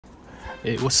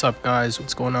Hey, what's up guys?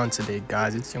 What's going on today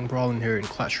guys? It's Young Brawlin here in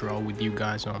Clash Royale with you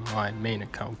guys on my main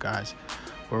account guys.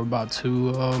 We're about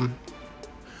to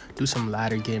do some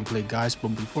ladder gameplay guys, but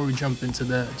before we jump into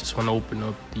that, I just want to open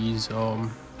up these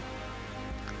we'll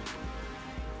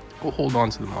hold on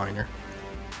to the miner.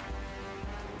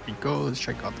 Here we go, let's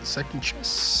check out the second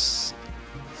chest.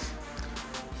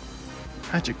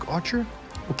 Magic Archer?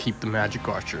 We'll keep the Magic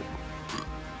Archer.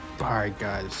 Alright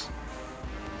guys.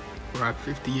 We're at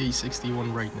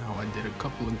 58-61 right now. I did a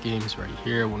couple of games right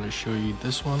here. I want to show you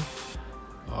this one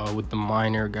with the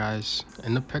miner guys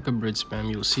and the P.E.K.K.A bridge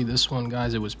spam. You'll see this one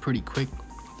guys, it was pretty quick.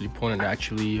 The opponent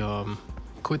actually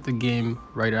quit the game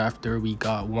right after we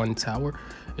got one tower.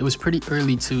 It was pretty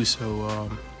early too, so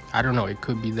I don't know, it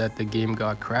could be that the game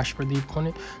got crashed for the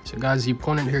opponent. So guys, the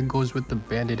opponent here goes with the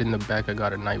bandit in the back. I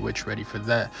got a night witch ready for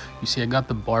that. You see I got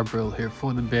the Barb here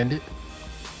for the bandit.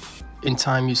 In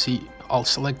time, you see I'll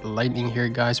select the lightning here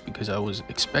guys because I was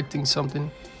expecting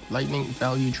something lightning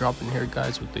value dropping here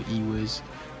guys with the E-Wiz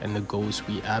and the ghost.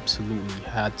 We absolutely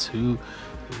had to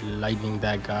lightning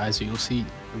that guys. So you'll see,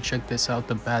 check this out,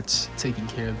 the bats taking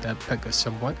care of that P.E.K.K.A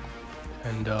somewhat,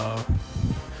 and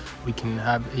we can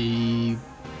have a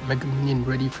mega minion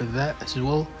ready for that as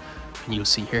well. And you'll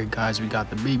see here guys, we got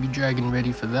the baby dragon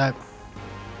ready for that.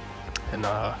 And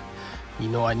you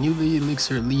know, I knew the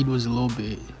elixir lead was a little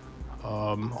bit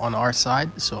on our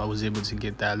side, so I was able to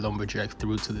get that Lumberjack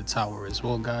through to the tower as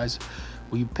well guys.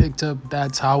 We picked up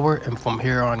that tower, and from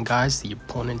here on guys, the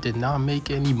opponent did not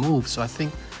make any moves. So I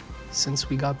think since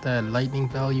we got that lightning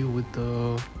value with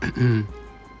the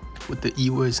with the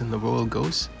E-Wiz and the Royal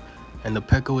Ghost, and the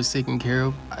P.E.K.K.A was taken care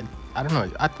of, I don't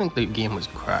know, I think the game was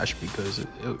crashed because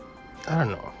I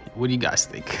don't know, what do you guys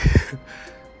think?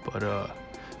 But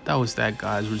that was that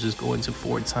guys. We're just going to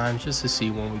 4 times just to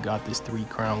see when we got this 3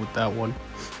 crown with that one.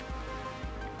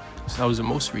 So that was the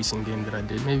most recent game that I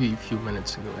did, maybe a few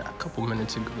minutes ago, a couple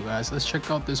minutes ago guys. Let's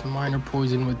check out this miner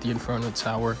poison with the Inferno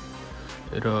Tower.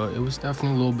 It was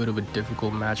definitely a little bit of a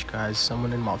difficult match guys.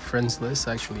 Someone in my friends list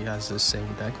actually has the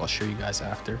same deck. I'll show you guys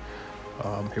after.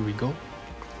 Here we go.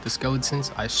 The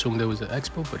skeletons, I assume there was an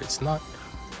expo, but it's not.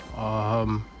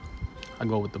 I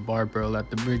go with the Barb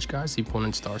at the bridge guys. The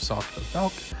opponent starts off the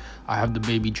Valk. I have the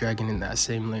baby dragon in that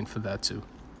same lane for that too.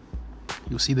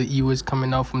 You'll see the E-Wiz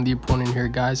coming out from the opponent here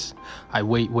guys. I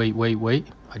wait.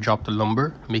 I drop the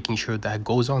lumber, making sure that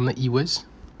goes on the E-Wiz.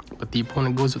 But the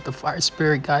opponent goes with the fire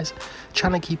spirit guys,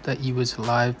 trying to keep that E-Wiz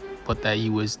alive, but that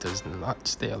E-Wiz does not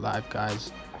stay alive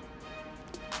guys.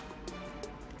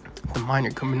 The miner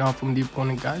coming out from the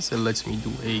opponent guys, it lets me do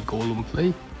a golem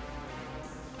play.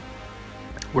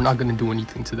 We're not going to do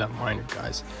anything to that miner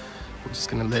guys. We're just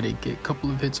going to let it get a couple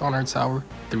of hits on our tower.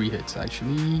 3 hits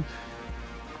actually.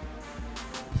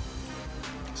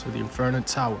 So the Inferno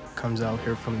Tower comes out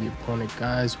here from the opponent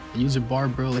guys. I use a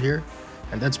Barb here,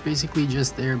 and that's basically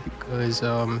just there because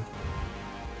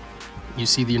you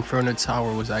see the Inferno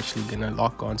Tower was actually going to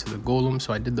lock onto the Golem.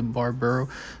 So I did the Barb,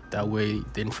 that way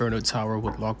the Inferno Tower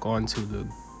would lock onto the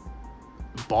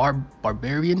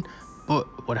Barbarian. But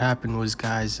what happened was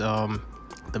guys,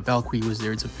 the Valkyrie was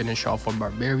there to finish off our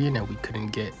Barbarian, and we couldn't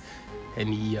get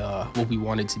any what we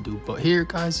wanted to do. But here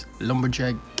guys,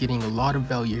 Lumberjack getting a lot of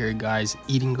value here guys,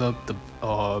 eating up the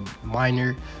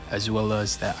miner as well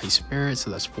as that ice spirit. So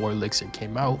that's 4 elixir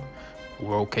came out.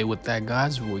 We're okay with that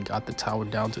guys. We got the tower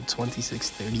down to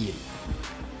 2638,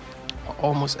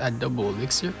 almost at double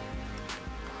elixir.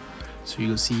 So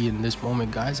you'll see in this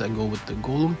moment guys, I go with the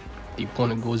Golem. The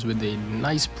opponent goes with a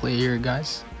nice play here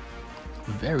guys,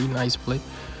 very nice play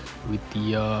with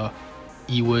the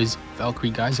E-Wiz Valkyrie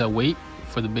guys. I wait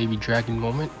for the baby dragon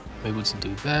moment. I'm able to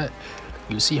do that.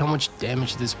 You'll see how much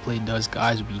damage this play does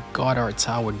guys. We got our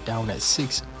tower down at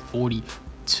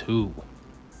 642,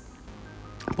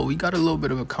 but we got a little bit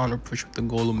of a counter push with the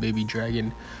Golem baby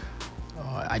dragon.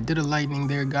 I did a lightning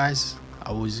there guys.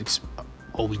 Oh,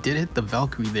 we did hit the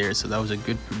Valkyrie there, so that was a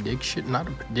good prediction. Not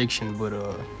a prediction, but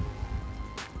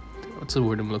what's the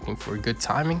word I'm looking for? Good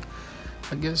timing,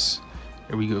 I guess.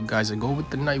 There we go guys. I go with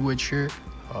the night witch here.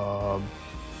 The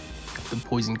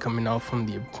poison coming out from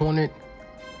the opponent.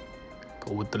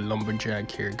 Go with the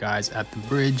Lumberjack here guys at the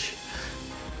bridge.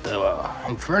 The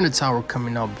Inferno Tower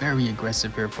coming out very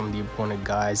aggressive here from the opponent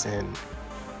guys, and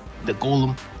the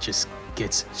Golem just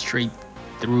gets straight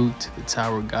through to the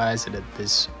tower guys. And at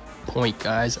this point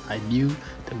guys, I knew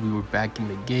that we were back in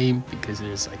the game because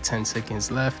there's like 10 seconds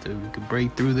left and we could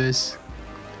break through this.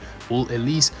 Well, at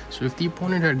least, so if the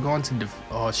opponent had gone to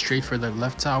straight for the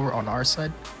left tower on our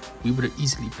side, we would have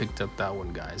easily picked up that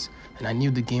one guys. And I knew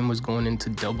the game was going into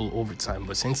double overtime,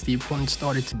 but since the opponent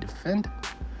started to defend,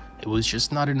 It was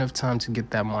just not enough time to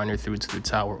get that miner through to the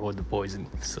tower or the poison,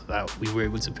 so that we were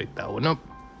able to pick that one up.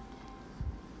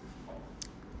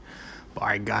 All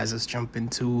right, guys, let's jump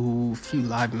into a few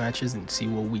live matches and see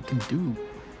what we can do.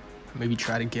 Maybe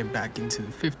try to get back into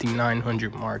the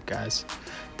 5,900 mark, guys.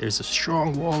 There's a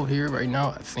strong wall here right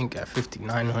now. I think at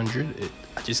 5,900,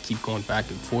 I just keep going back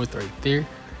and forth right there.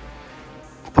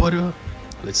 But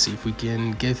let's see if we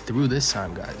can get through this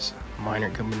time, guys.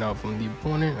 Miner coming out from the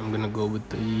opponent. I'm gonna go with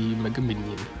the Mega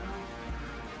Minion.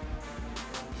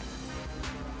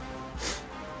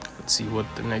 Let's see what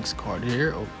the next card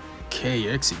here. Okay,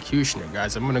 Executioner,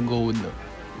 guys. I'm gonna go with the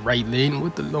right lane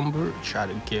with the Lumber, try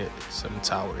to get some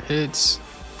tower hits.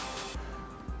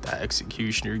 That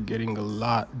Executioner getting a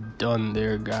lot done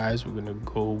there, guys. We're gonna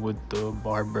go with the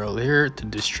Barb here to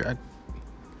distract.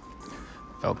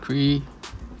 Valkyrie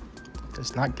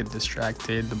does not get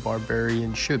distracted. The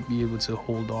Barbarian should be able to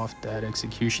hold off that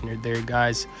Executioner there,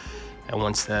 guys. And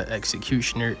once that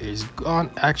Executioner is gone,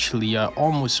 actually I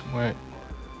almost went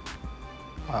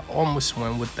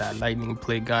with that lightning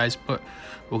play, guys, but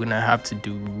we're gonna have to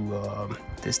do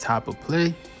this type of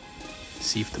play.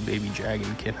 See if the baby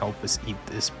dragon can help us eat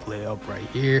this play up right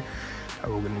here.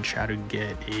 We're gonna try to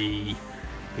get a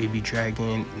baby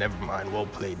dragon. Never mind, well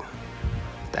played.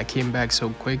 That came back so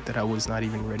quick that I was not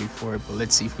even ready for it, but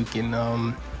let's see if we can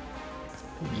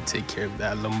maybe take care of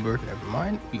that Lumber. Never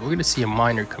mind. We're gonna see a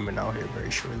miner coming out here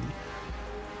very shortly.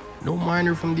 No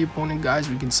miner from the opponent, guys.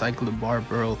 We can cycle the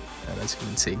Barb, and that's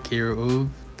gonna take care of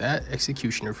that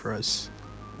Executioner for us.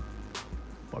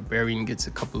 Barbarian gets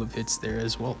a couple of hits there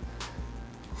as well.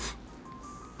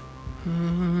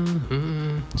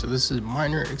 So this is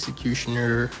Miner,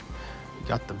 Executioner. We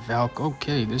got the Valk.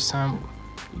 Okay, this time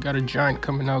we got a giant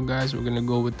coming out, guys. We're gonna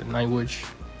go with the Night Witch.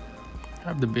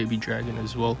 Have the baby dragon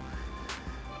as well.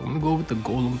 I'm gonna go with the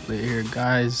Golem play here,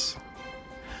 guys.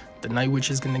 The Night Witch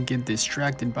is gonna get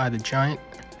distracted by the giant,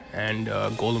 and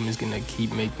Golem is gonna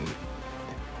keep making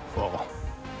fall.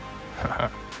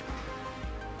 Have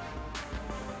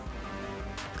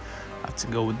to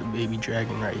go with the baby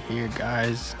dragon right here,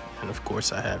 guys. And of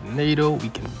course I have NATO. We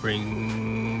can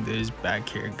bring this back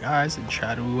here, guys, and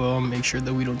try to make sure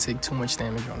that we don't take too much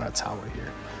damage on our tower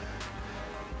here.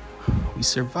 We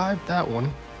survived that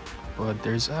one, but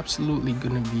there's absolutely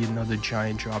gonna be another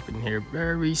giant drop in here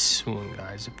very soon,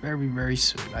 guys. Very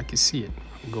soon. I can see it.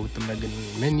 We'll go with the Mega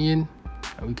Minion,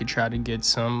 and we could try to get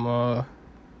some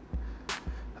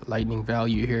lightning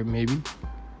value here, maybe.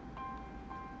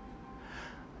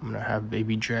 I'm gonna have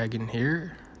baby dragon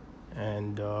here,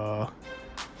 and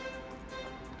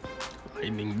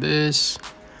lightning this.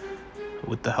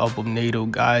 With the help of NATO,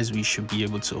 guys, we should be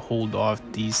able to hold off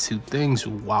these two things.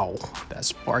 Wow, that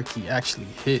Sparky actually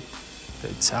hit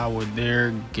the tower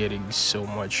there, getting so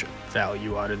much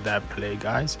value out of that play,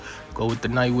 guys. Go with the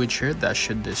Night Witch here. That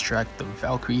should distract the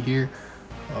Valkyrie here.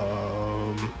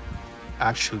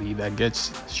 Actually, that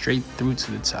gets straight through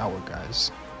to the tower,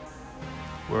 guys.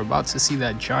 We're about to see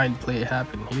that giant play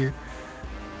happen here.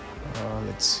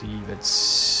 Let's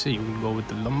see. We can go with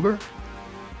the Lumber.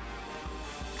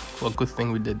 Well, good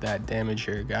thing we did that damage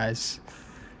here, guys.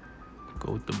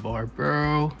 Go with the Barb.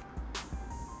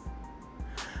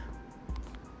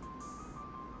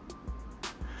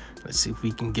 Let's see if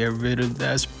we can get rid of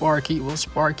that Sparky. Well,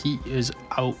 Sparky is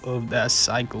out of that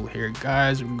cycle here,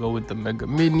 guys. We'll go with the Mega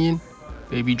Minion.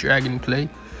 Baby dragon play.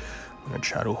 I'm gonna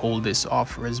try to hold this off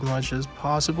for as much as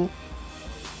possible.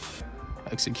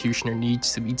 Executioner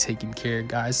needs to be taken care of,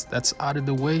 guys. That's out of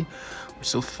the way. We're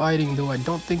still fighting, though. I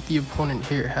don't think the opponent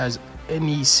here has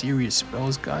any serious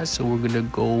spells, guys, so we're gonna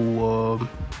go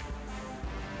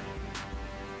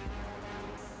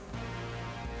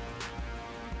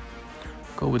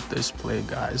with this play,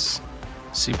 guys.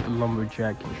 See if the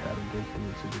Lumberjack can try to get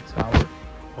through to the tower.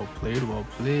 Well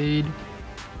played.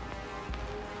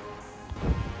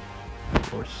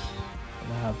 Of course, I'm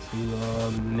gonna have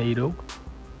to NATO.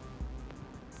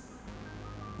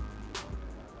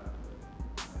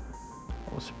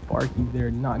 Sparky there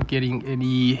not getting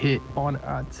any hit on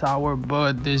our tower,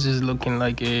 but this is looking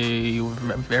like a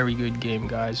very good game,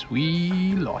 guys.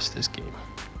 We lost this game.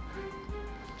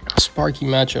 Sparky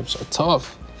matchups are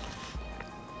tough.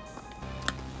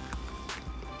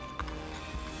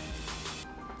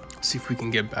 See if we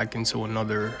can get back into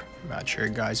another match here,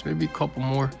 guys. Maybe a couple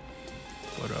more.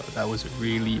 But that was a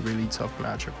really tough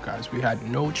matchup, guys. We had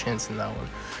no chance in that one.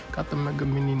 Got the Mega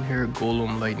Minion here,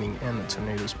 Golem, Lightning, and the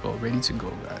Tornado spell ready to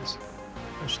go, guys.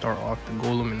 Let's start off the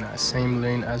Golem in that same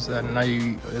lane as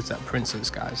that Princess,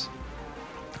 guys.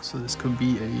 So this could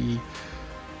be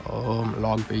a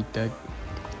log bait deck.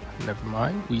 never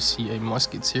mind. We see a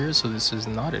musketeer, so this is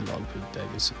not a logpick deck.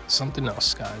 It's something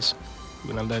else, guys.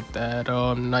 We're gonna let that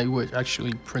Night Witch,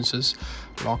 actually Princess,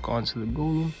 lock onto the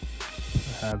Golem.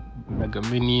 I have Mega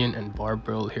Minion and Barb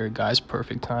here, guys.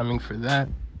 Perfect timing for that.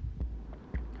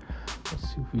 Let's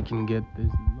see if we can get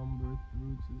this lumber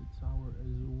through to the tower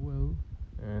as well.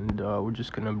 And we're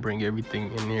just gonna bring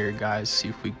everything in here, guys. See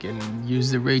if we can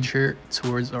use the rage here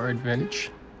towards our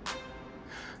advantage.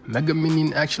 Mega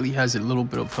Minion actually has a little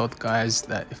bit of health, guys,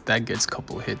 that if that gets a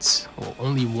couple hits, well,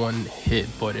 only one hit,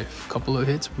 but if a couple of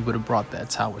hits, we would have brought that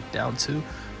tower down to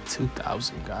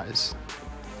 2,000, guys.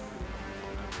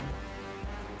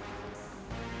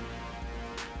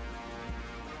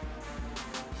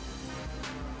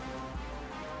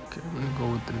 Okay, I'm gonna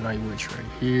go with the Night Witch right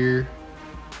here.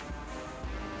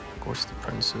 Of course, the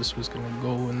Princess was gonna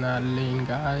go in that lane,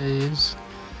 guys.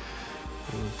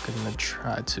 We're gonna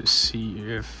try to see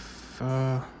if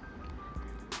I'm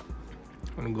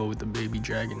gonna go with the baby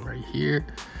dragon right here.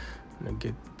 I'm gonna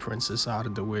get the Princess out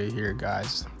of the way here,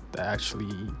 guys. That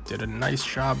actually did a nice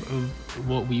job of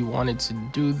what we wanted to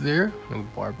do there.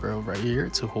 And Barb right here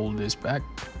to hold this back.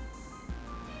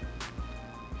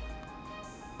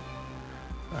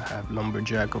 I have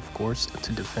Lumberjack, of course,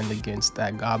 to defend against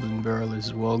that Goblin Barrel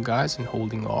as well, guys, and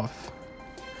holding off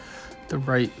the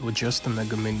right with just the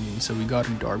Mega Minion. So we got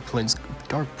a Dark Prince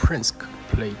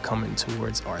play coming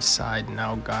towards our side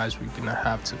now, guys. We're gonna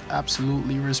have to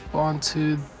absolutely respond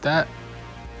to that.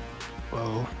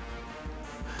 Well,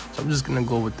 so I'm just gonna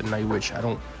go with the Night Witch. I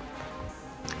don't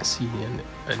see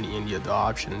any other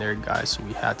option there, guys, so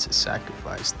we had to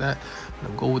sacrifice that. I'm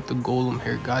gonna go with the Golem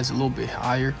here, guys, a little bit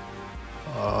higher.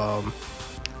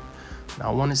 Now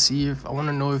I want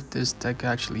to know if this deck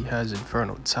actually has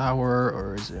Inferno Tower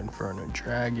or is it Inferno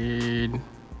Dragon.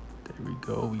 There we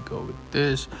go with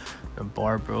this. The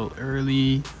Barb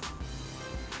early.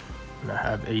 And I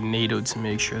have a NATO to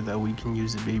make sure that we can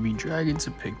use the baby dragon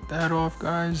to pick that off,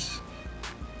 guys.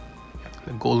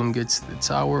 The Golem gets to the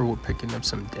tower. We're picking up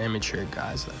some damage here,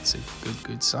 guys. That's a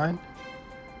good sign.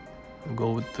 I'll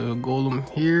go with the Golem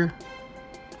here.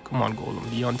 Come on, Golem,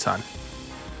 be on time.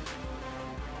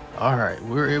 Alright,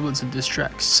 we were able to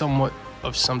distract somewhat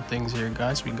of some things here,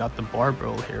 guys. We got the Barb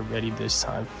here ready this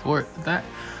time for that.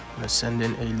 I'm gonna send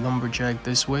in a Lumberjack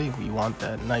this way. We want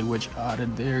that Night Witch out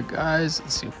of there, guys.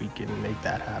 Let's see if we can make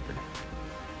that happen.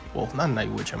 Well, not Night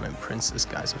Witch, I meant Princess,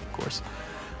 guys, of course.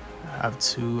 I have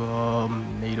to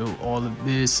NATO all of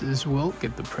this as well.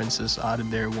 Get the Princess out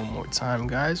of there one more time,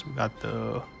 guys. We got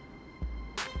the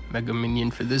Mega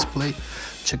Minion for this play.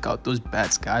 Check out those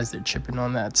bats, guys. They're chipping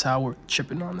on that tower.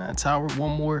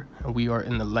 One more, and we are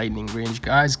in the lightning range,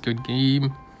 guys. Good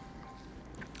game.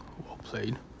 Well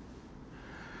played.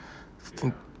 I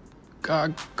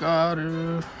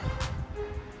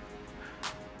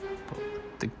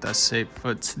think that's it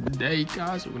for today,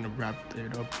 guys. We're gonna wrap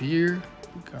it up here,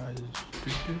 guys.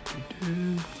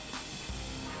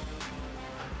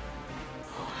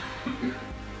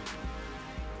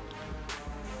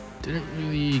 Didn't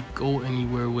really go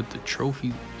anywhere with the trophy.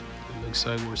 It looks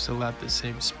like we're still at the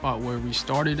same spot where we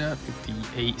started at,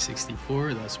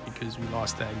 58-64. That's because we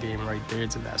lost that game right there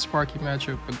to that Sparky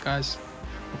matchup. But guys,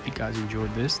 hope you guys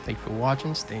enjoyed this. Thanks for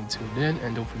watching, staying tuned in,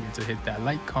 and don't forget to hit that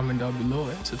like, comment down below,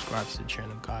 and subscribe to the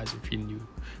channel, guys, if you're new.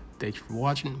 Thanks for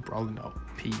watching. Brawling out.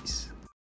 Peace.